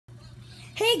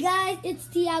Hey guys, it's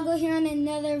Tiago here on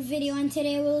another video, and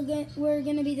today we're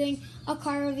gonna be doing a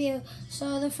car review.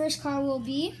 So the first car will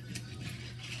be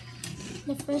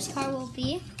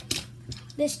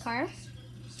this car.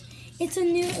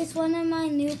 It's one of my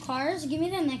new cars. Give me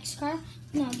the next car.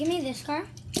 No, give me this car.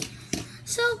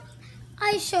 So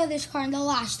I showed this car in the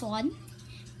last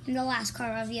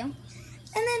car review, and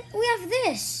then we have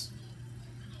this.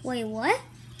 Wait, what?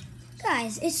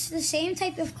 Guys, it's the same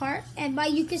type of car, and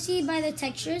you can see by the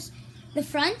textures, the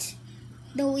front,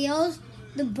 the wheels,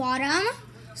 the bottom.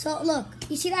 So look,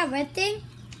 you see that red thing?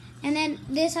 And then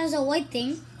this has a white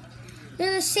thing.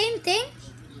 They're the same thing,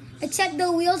 except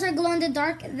the wheels are glow in the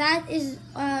dark. That is,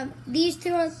 these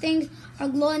two things are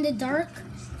glow in the dark,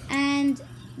 and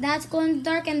that's glow in the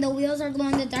dark, and the wheels are glow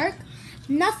in the dark.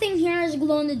 Nothing here is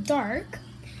glow in the dark,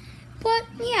 but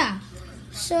yeah.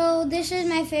 So this is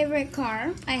my favorite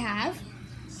car I have,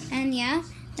 and yeah,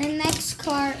 the next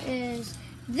car is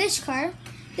this car.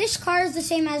 This car is the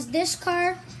same as this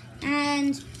car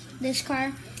and this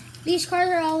car. These cars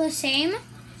are all the same.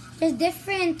 There's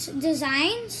different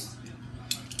designs.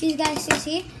 These guys can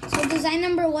see. So design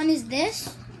number 1 is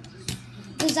this.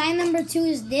 Design number 2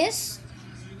 is this.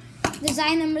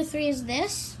 Design number 3 is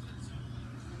this.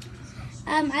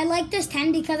 I like this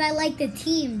 10 because I like the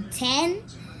team 10.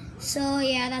 So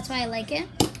yeah, that's why I like it.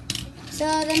 So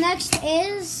the next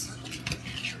is,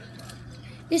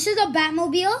 this is a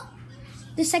Batmobile.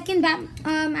 The second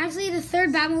actually the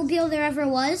third Batmobile there ever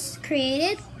was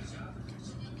created.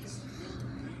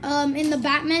 In the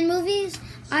Batman movies.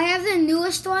 I have the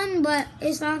newest one, but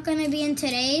it's not gonna be in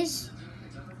today's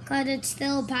because it's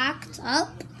still packed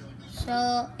up.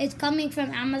 So it's coming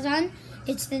from Amazon.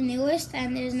 It's the newest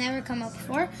and it's never come up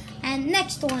before. And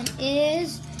next one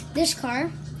is this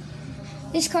car.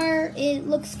 This car, it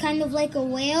looks kind of like a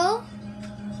whale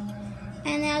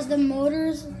and it has the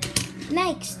motors.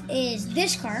 Next is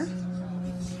this car.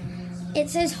 It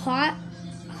says ho,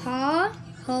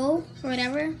 or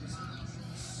whatever.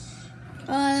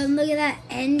 Look at that,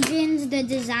 engines, the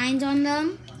designs on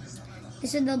them.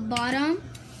 This is the bottom.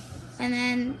 And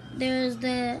then there's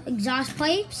the exhaust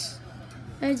pipes.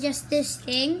 There's just this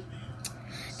thing.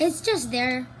 It's just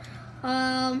there.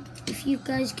 If you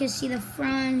guys can see the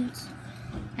front.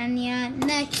 And yeah,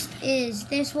 next is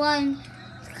this one.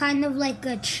 It's kind of like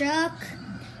a truck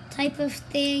type of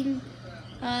thing.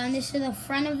 This is the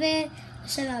front of it.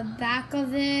 This is the back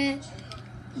of it.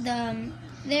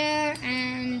 There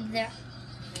and there.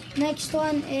 Next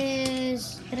one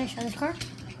is, did I show this car?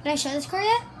 Did I show this car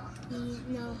yet?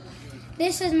 No.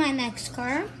 This is my next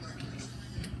car.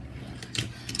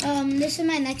 This is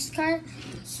my next car.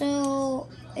 So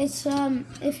it's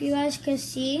if you guys can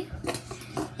see,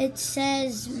 it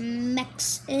says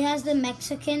it has the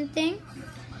Mexican thing,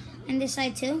 and this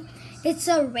side too. It's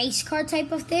a race car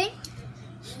type of thing.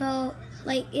 So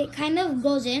like it kind of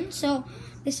goes in. So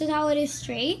this is how it is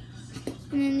straight,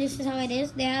 and then this is how it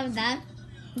is. They have that.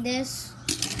 This.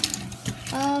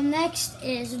 Next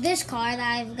is this car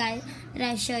that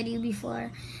I showed you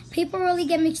before. People really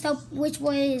get mixed up which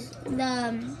way is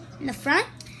the front.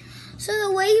 So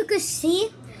the way you could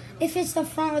see if it's the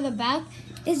front or the back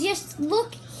is just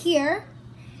look here.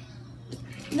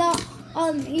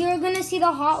 You're gonna see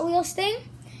the Hot Wheels thing,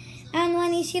 and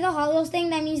when you see the Hot Wheels thing,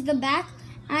 that means the back,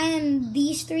 and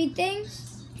these 3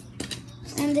 things,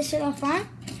 and this is the front.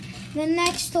 The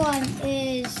next one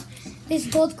is this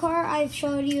gold car I've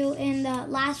showed you in the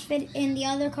in the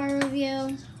other car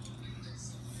review.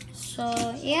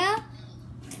 So yeah.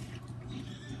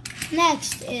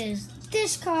 Next is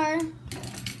this car.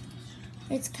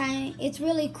 It's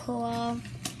really cool.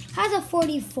 Has a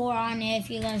 44 on it, if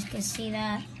you guys can see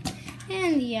that.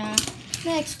 And yeah,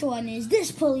 next one is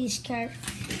this police car.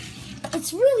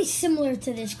 It's really similar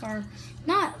to this car.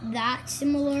 Not that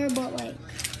similar, but like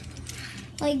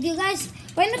you guys,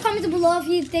 write in the comments below if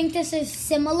you think this is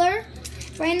similar.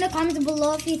 Write in the comments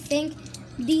below if you think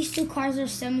these 2 cars are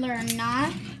similar or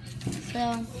not.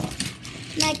 So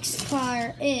next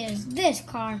car is this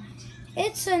car.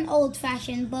 It's an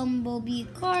old-fashioned Bumblebee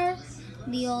car,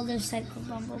 the oldest type of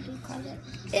Bumblebee car that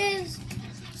is.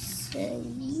 So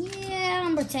yeah,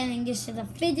 I'm pretending this is a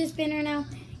fidget spinner now.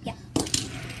 Yeah.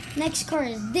 Next car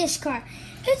is this car.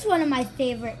 It's one of my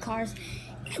favorite cars.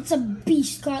 It's a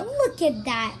beast car. Look at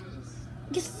that.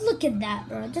 Just look at that,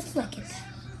 bro. Just look at that.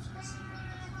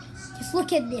 Just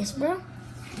look at this, bro.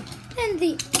 And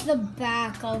the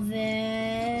back of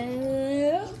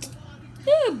it.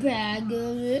 The back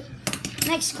of it.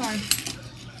 Next car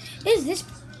is this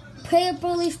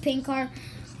Purple Leaf pink car.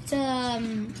 It's a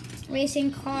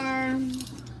racing car.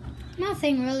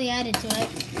 Nothing really added to it.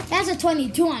 It has a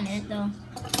 22 on it though.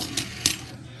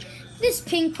 This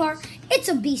pink car, it's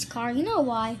a beast car. You know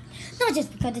why? Not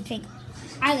just because it's pink.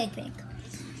 I like pink.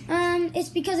 It's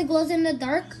because it glows in the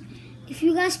dark. If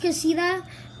you guys can see that,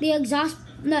 the exhaust,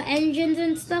 the engines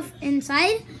and stuff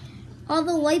inside, all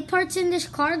the white parts in this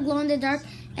car glow in the dark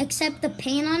except the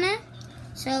paint on it.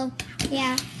 So,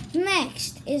 yeah.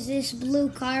 Next is this blue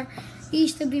car. It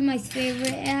used to be my favorite.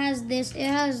 It has this, it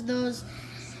has those.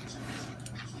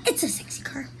 It's a sexy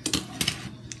car.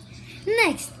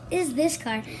 Next is this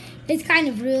car. It's kind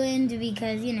of ruined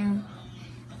because, you know,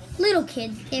 little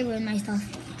kids, they ruin my stuff.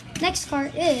 Next car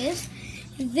is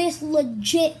this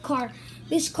legit car.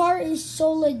 This car is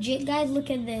so legit, guys. Look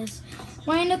at this.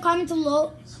 Write in the comments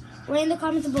below. Write in the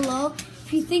comments below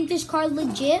if you think this car is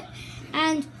legit.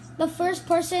 And the first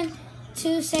person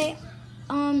to say,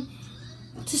 to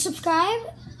subscribe,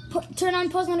 turn on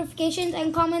post notifications,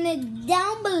 and comment it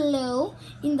down below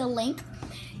in the link,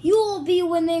 you will be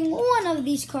winning one of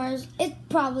these cars. It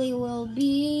probably will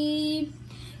be.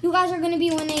 You guys are gonna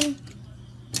be winning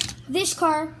this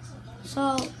car.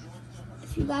 So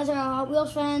if you guys are Hot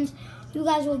Wheels fans, you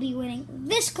guys will be winning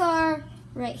this car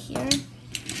right here.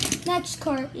 Next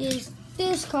car is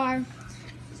this car.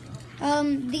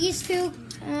 These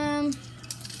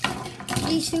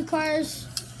two cars,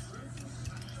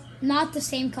 not the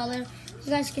same color.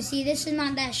 You guys can see this is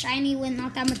not that shiny with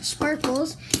not that much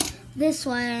sparkles. This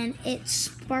one, it's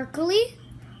sparkly.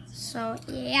 So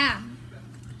yeah,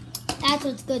 that's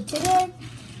what's good today.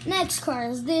 Next car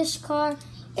is this car.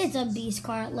 It's a beast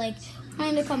car. Like, write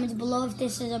in the comments below if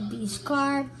this is a beast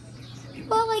car.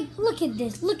 But like, look at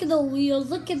this. Look at the wheels.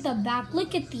 Look at the back.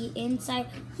 Look at the inside.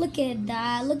 Look at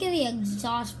that. Look at the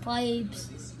exhaust pipes.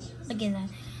 Look at that.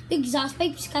 The exhaust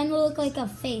pipes kind of look like a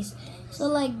face. So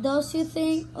like those two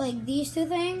things, like these two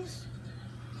things,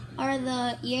 are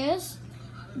the ears.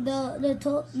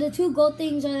 The two gold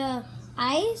things are the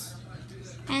eyes,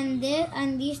 and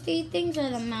these three things are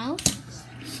the mouth.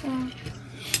 So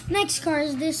next car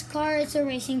is this car. It's a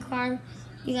racing car.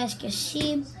 You guys can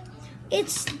see.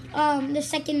 It's the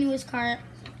second newest car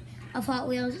of Hot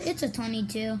Wheels. It's a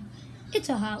 22. It's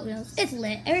a Hot Wheels. It's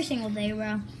lit every single day,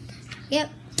 bro. Yep.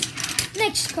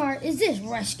 Next car is this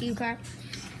rescue car.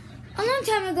 A long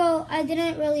time ago, I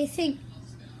didn't really think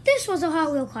this was a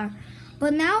Hot Wheel car.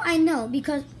 But now I know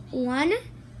because 1, it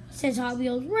says Hot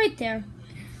Wheels right there.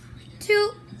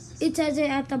 2, it says it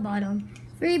at the bottom.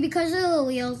 3, because of the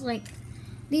wheels, like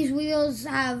these wheels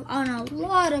have on a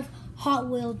lot of Hot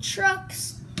Wheel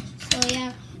trucks. So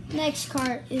yeah, next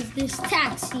car is this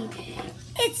taxi.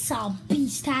 It's a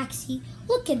beast taxi.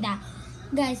 Look at that.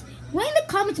 Guys, write in the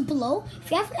comments below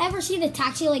if you have ever seen a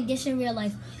taxi like this in real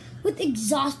life, with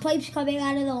exhaust pipes coming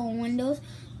out of the windows,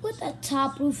 with a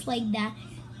top roof like that,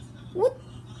 with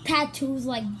tattoos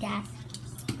like that.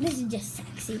 This is just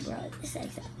sexy, bro. This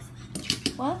is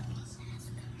sexy. What?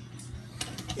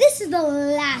 This is the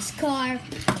last car.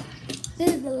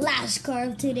 This is the last car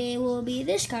of today. Will be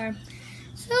this car.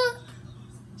 So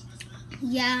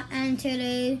yeah, and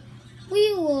today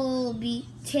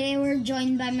we're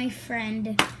joined by my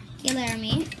friend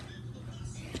Guillermo.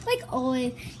 Like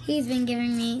always, he's been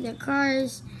giving me the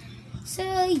cars.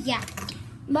 So yeah,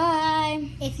 bye.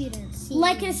 If you didn't see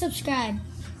like me. and subscribe.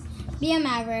 Be a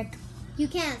maverick. You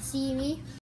can't see me,